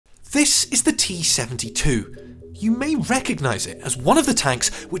This is the T-72. You may recognise it as one of the tanks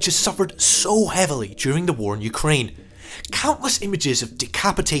which has suffered so heavily during the war in Ukraine. Countless images of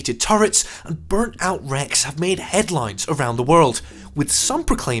decapitated turrets and burnt out wrecks have made headlines around the world, with some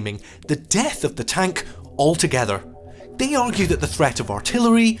proclaiming the death of the tank altogether. They argue that the threat of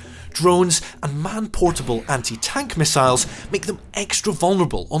artillery, drones and man-portable anti-tank missiles make them extra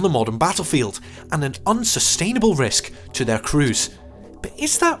vulnerable on the modern battlefield and an unsustainable risk to their crews. But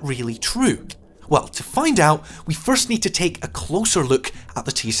is that really true? Well, to find out, we first need to take a closer look at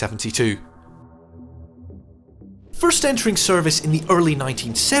the T-72. First entering service in the early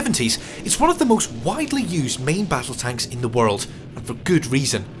 1970s, it's one of the most widely used main battle tanks in the world, and for good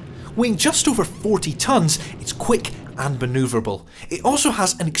reason. Weighing just over 40 tons, it's quick and manoeuvrable. It also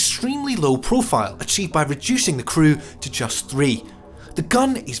has an extremely low profile, achieved by reducing the crew to just 3. The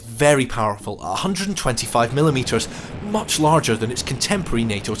gun is very powerful at 125mm, much larger than its contemporary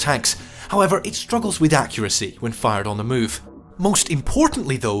NATO tanks. However, it struggles with accuracy when fired on the move. Most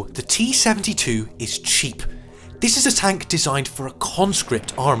importantly though, the T-72 is cheap. This is a tank designed for a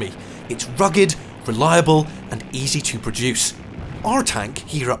conscript army. It's rugged, reliable and easy to produce. Our tank,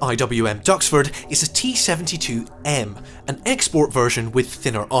 here at IWM Duxford, is a T-72M, an export version with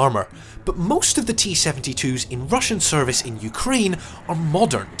thinner armour. But most of the T-72s in Russian service in Ukraine are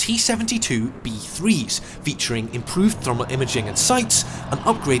modern T-72B3s, featuring improved thermal imaging and sights, an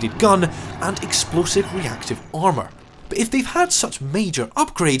upgraded gun and explosive reactive armour. But if they've had such major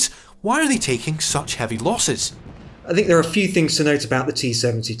upgrades, why are they taking such heavy losses? I think there are a few things to note about the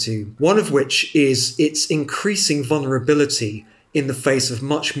T-72, one of which is its increasing vulnerability in the face of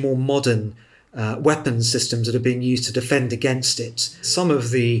much more modern weapons systems that are being used to defend against it. Some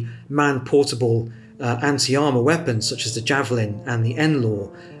of the man-portable anti-armour weapons, such as the Javelin and the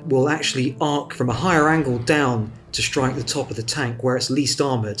NLAW, will actually arc from a higher angle down to strike the top of the tank where it's least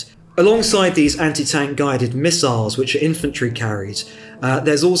armoured. Alongside these anti-tank guided missiles, which are infantry carried,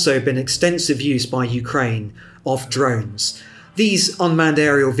 there's also been extensive use by Ukraine of drones. These unmanned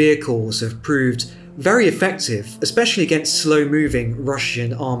aerial vehicles have proved very effective, especially against slow-moving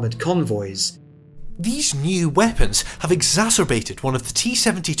Russian armoured convoys. These new weapons have exacerbated one of the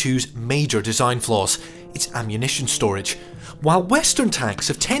T-72's major design flaws, its ammunition storage. While Western tanks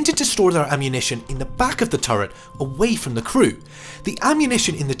have tended to store their ammunition in the back of the turret, away from the crew, the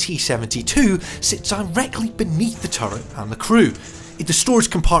ammunition in the T-72 sits directly beneath the turret and the crew. If the storage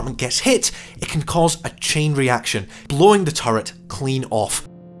compartment gets hit, it can cause a chain reaction, blowing the turret clean off.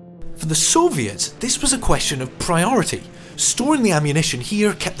 For the Soviets, this was a question of priority. Storing the ammunition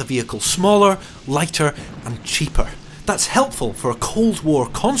here kept the vehicle smaller, lighter and cheaper. That's helpful for a Cold War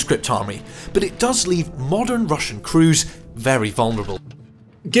conscript army, but it does leave modern Russian crews very vulnerable.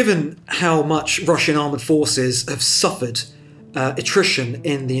 Given how much Russian armoured forces have suffered attrition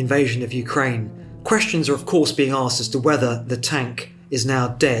in the invasion of Ukraine, questions are of course being asked as to whether the tank is now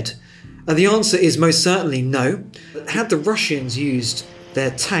dead. And the answer is most certainly no. Had the Russians used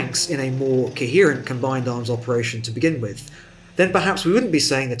their tanks in a more coherent combined arms operation to begin with, then perhaps we wouldn't be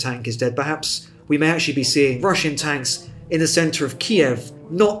saying the tank is dead. Perhaps we may actually be seeing Russian tanks in the centre of Kiev,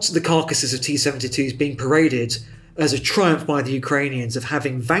 not the carcasses of T-72s being paraded as a triumph by the Ukrainians of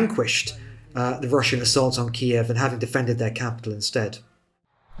having vanquished the Russian assault on Kiev and having defended their capital instead.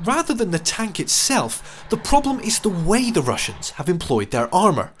 Rather than the tank itself, the problem is the way the Russians have employed their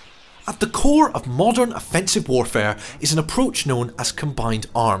armour. At the core of modern offensive warfare is an approach known as combined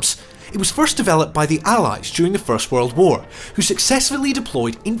arms. It was first developed by the Allies during the First World War, who successfully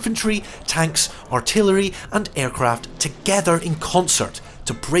deployed infantry, tanks, artillery and aircraft together in concert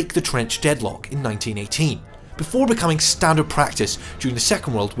to break the trench deadlock in 1918, before becoming standard practice during the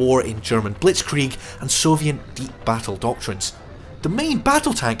Second World War in German blitzkrieg and Soviet deep battle doctrines. The main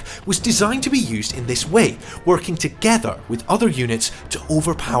battle tank was designed to be used in this way, working together with other units to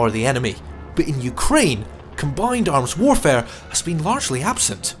overpower the enemy. But in Ukraine, combined arms warfare has been largely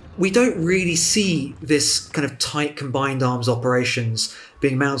absent. We don't really see this kind of tight combined arms operations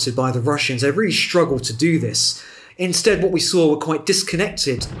being mounted by the Russians. They've really struggled to do this. Instead, what we saw were quite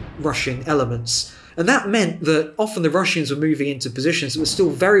disconnected Russian elements. And that meant that often the Russians were moving into positions that were still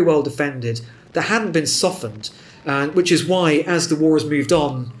very well defended, that hadn't been softened. Which is why, as the war has moved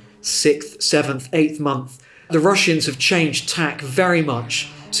on, 6th, 7th, 8th month, the Russians have changed tack very much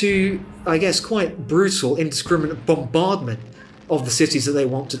to, I guess, quite brutal, indiscriminate bombardment of the cities that they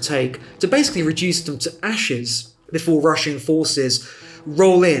want to take, to basically reduce them to ashes before Russian forces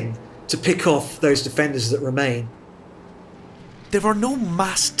roll in to pick off those defenders that remain. There are no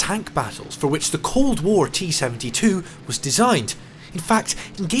mass tank battles for which the Cold War T-72 was designed. In fact,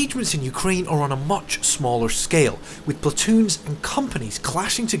 engagements in Ukraine are on a much smaller scale, with platoons and companies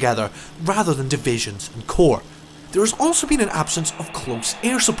clashing together rather than divisions and corps. There has also been an absence of close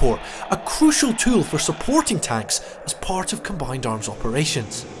air support, a crucial tool for supporting tanks as part of combined arms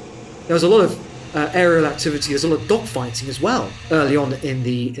operations. There was a lot of aerial activity, there's a lot of dogfighting as well early on in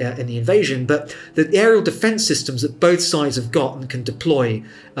the invasion, but the aerial defence systems that both sides have got and can deploy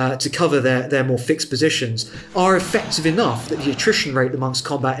to cover their more fixed positions are effective enough that the attrition rate amongst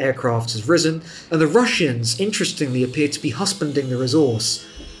combat aircraft has risen, and the Russians, interestingly, appear to be husbanding the resource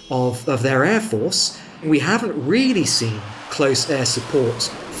of their air force. We haven't really seen close air support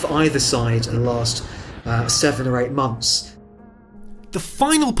for either side in the last 7 or 8 months. The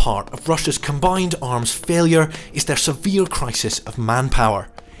final part of Russia's combined arms failure is their severe crisis of manpower.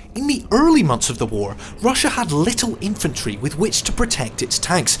 In the early months of the war, Russia had little infantry with which to protect its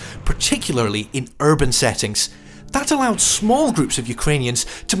tanks, particularly in urban settings. That allowed small groups of Ukrainians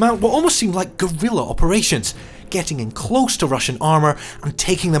to mount what almost seemed like guerrilla operations, getting in close to Russian armour and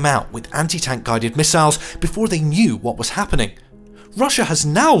taking them out with anti-tank guided missiles before they knew what was happening. Russia has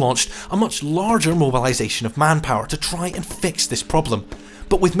now launched a much larger mobilisation of manpower to try and fix this problem,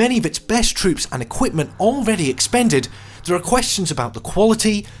 but with many of its best troops and equipment already expended, there are questions about the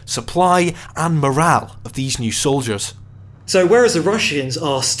quality, supply and morale of these new soldiers. So whereas the Russians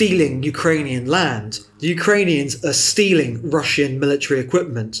are stealing Ukrainian land, the Ukrainians are stealing Russian military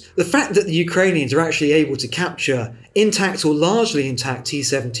equipment. The fact that the Ukrainians are actually able to capture intact or largely intact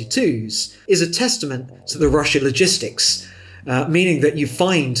T-72s is a testament to the Russian logistics, meaning that you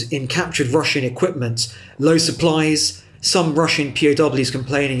find in captured Russian equipment low supplies, some Russian POWs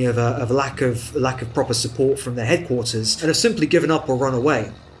complaining of a lack of proper support from their headquarters and have simply given up or run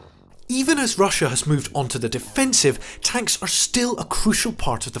away. Even as Russia has moved onto the defensive, tanks are still a crucial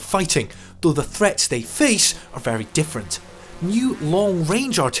part of the fighting, though the threats they face are very different. New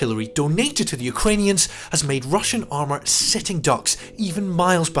long-range artillery donated to the Ukrainians has made Russian armour sitting ducks even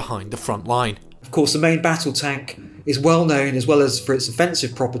miles behind the front line. Of course, the main battle tank is well known, as well as for its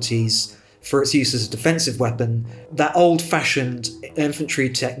offensive properties, for its use as a defensive weapon. That old-fashioned infantry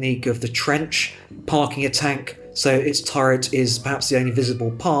technique of the trench, parking a tank so its turret is perhaps the only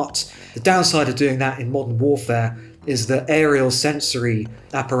visible part. The downside of doing that in modern warfare is that aerial sensory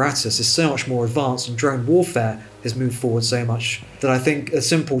apparatus is so much more advanced, and drone warfare has moved forward so much that I think a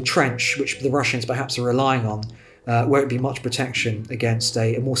simple trench, which the Russians perhaps are relying on, won't be much protection against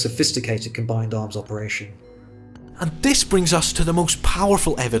a more sophisticated combined arms operation. And this brings us to the most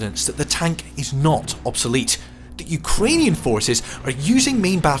powerful evidence that the tank is not obsolete. The Ukrainian forces are using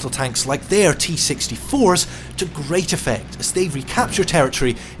main battle tanks like their T-64s to great effect as they recapture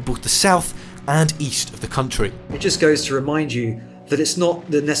territory in both the south and east of the country. It just goes to remind you that it's not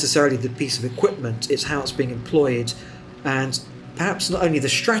necessarily the piece of equipment, it's how it's being employed, and perhaps not only the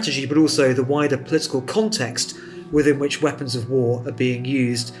strategy but also the wider political context within which weapons of war are being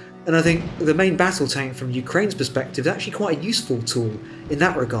used. And I think the main battle tank from Ukraine's perspective is actually quite a useful tool in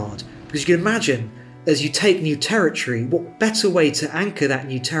that regard, because you can imagine as you take new territory, what better way to anchor that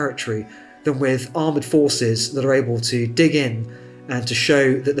new territory than with armoured forces that are able to dig in and to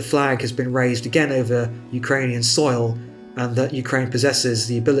show that the flag has been raised again over Ukrainian soil and that Ukraine possesses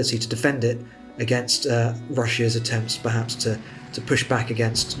the ability to defend it against Russia's attempts perhaps to push back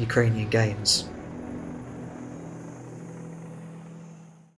against Ukrainian gains.